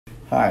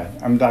Hi,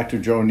 I'm Dr.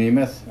 Joe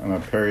Nemeth. I'm a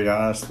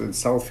periodontist in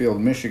Southfield,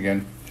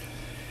 Michigan.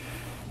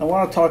 I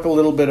want to talk a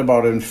little bit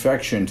about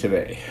infection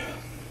today.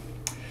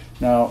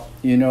 Now,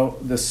 you know,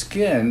 the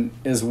skin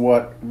is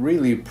what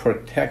really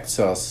protects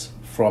us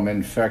from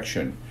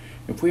infection.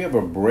 If we have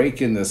a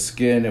break in the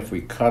skin, if we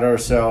cut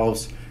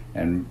ourselves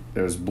and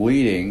there's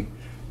bleeding,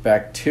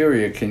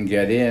 bacteria can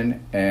get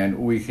in and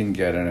we can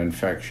get an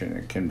infection.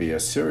 It can be a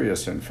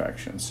serious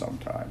infection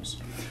sometimes.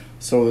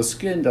 So the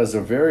skin does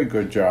a very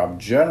good job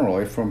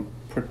generally from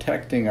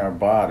protecting our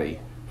body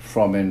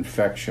from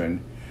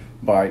infection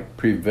by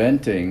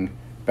preventing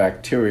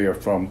bacteria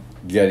from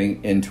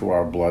getting into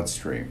our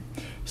bloodstream.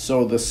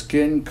 So the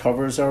skin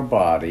covers our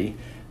body.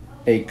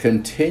 A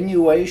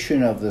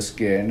continuation of the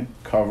skin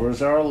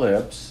covers our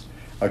lips.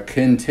 A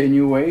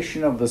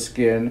continuation of the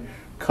skin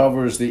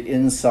covers the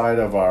inside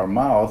of our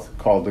mouth,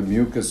 called the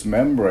mucous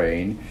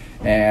membrane,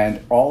 and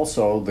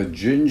also the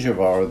gingiva,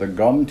 or the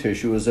gum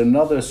tissue, is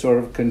another sort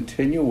of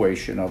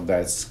continuation of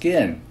that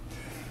skin.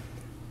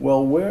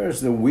 Well, where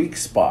is the weak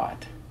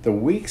spot? The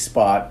weak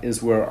spot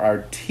is where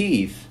our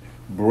teeth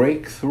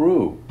break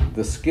through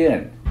the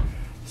skin.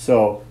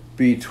 So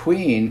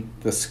between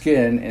the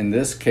skin, in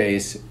this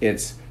case,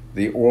 it's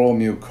the oral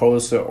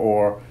mucosa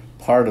or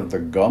part of the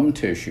gum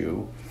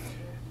tissue,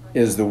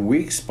 is the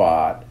weak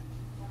spot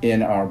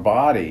in our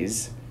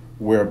bodies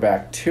where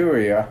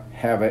bacteria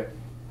have an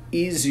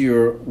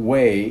easier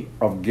way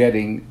of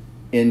getting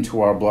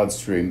into our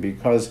bloodstream,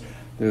 because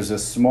there's a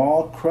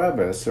small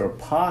crevice or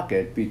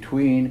pocket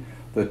between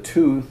the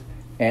tooth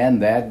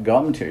and that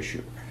gum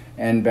tissue,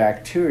 and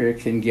bacteria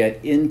can get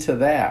into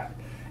that.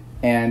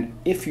 And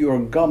if your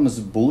gums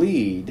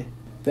bleed,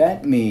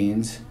 that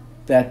means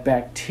that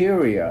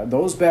bacteria,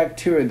 those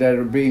bacteria that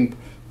are being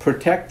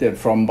protected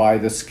from by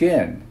the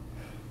skin,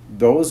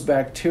 those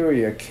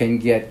bacteria can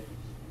get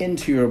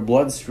into your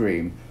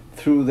bloodstream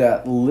through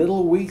that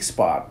little weak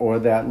spot or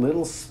that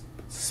little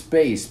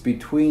space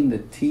between the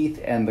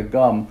teeth and the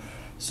gum.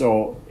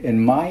 So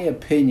in my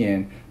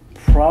opinion,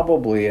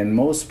 probably in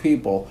most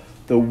people,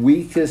 the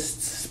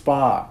weakest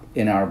spot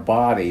in our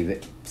body,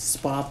 the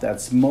spot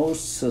that's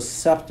most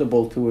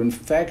susceptible to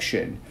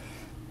infection,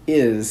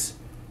 is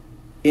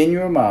in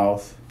your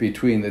mouth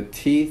between the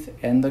teeth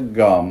and the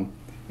gum,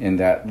 in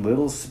that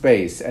little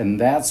space. And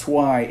that's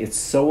why it's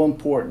so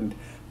important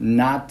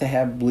not to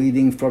have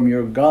bleeding from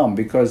your gum,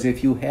 because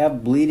if you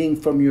have bleeding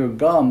from your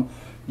gum,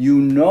 you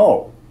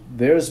know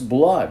there's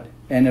blood.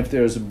 And if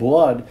there's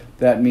blood,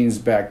 that means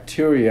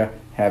bacteria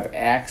have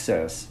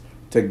access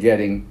to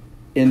getting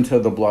into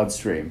the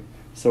bloodstream.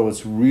 So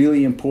it's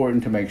really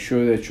important to make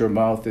sure that your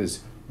mouth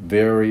is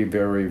very,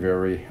 very,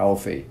 very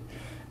healthy.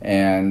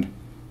 And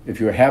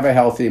if you have a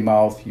healthy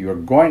mouth, you're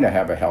going to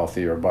have a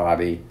healthier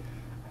body.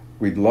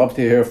 We'd love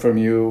to hear from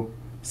you.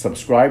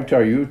 Subscribe to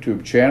our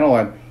YouTube channel.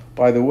 And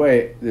by the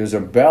way, there's a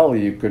bell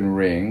you can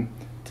ring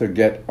to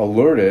get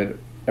alerted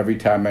every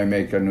time I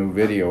make a new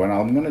video. And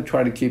I'm going to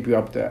try to keep you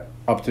up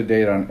to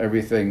date on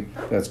everything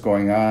that's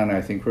going on.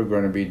 I think we're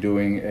going to be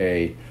doing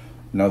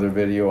another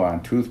video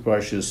on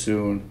toothbrushes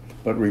soon.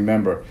 But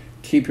remember,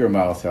 keep your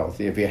mouth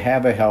healthy. If you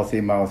have a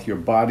healthy mouth, your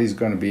body's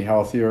going to be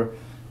healthier.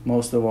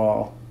 Most of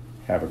all,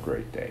 have a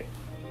great day.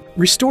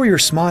 Restore your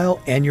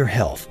smile and your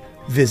health.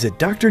 Visit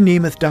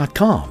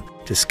drnemeth.com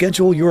to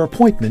schedule your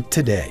appointment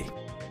today.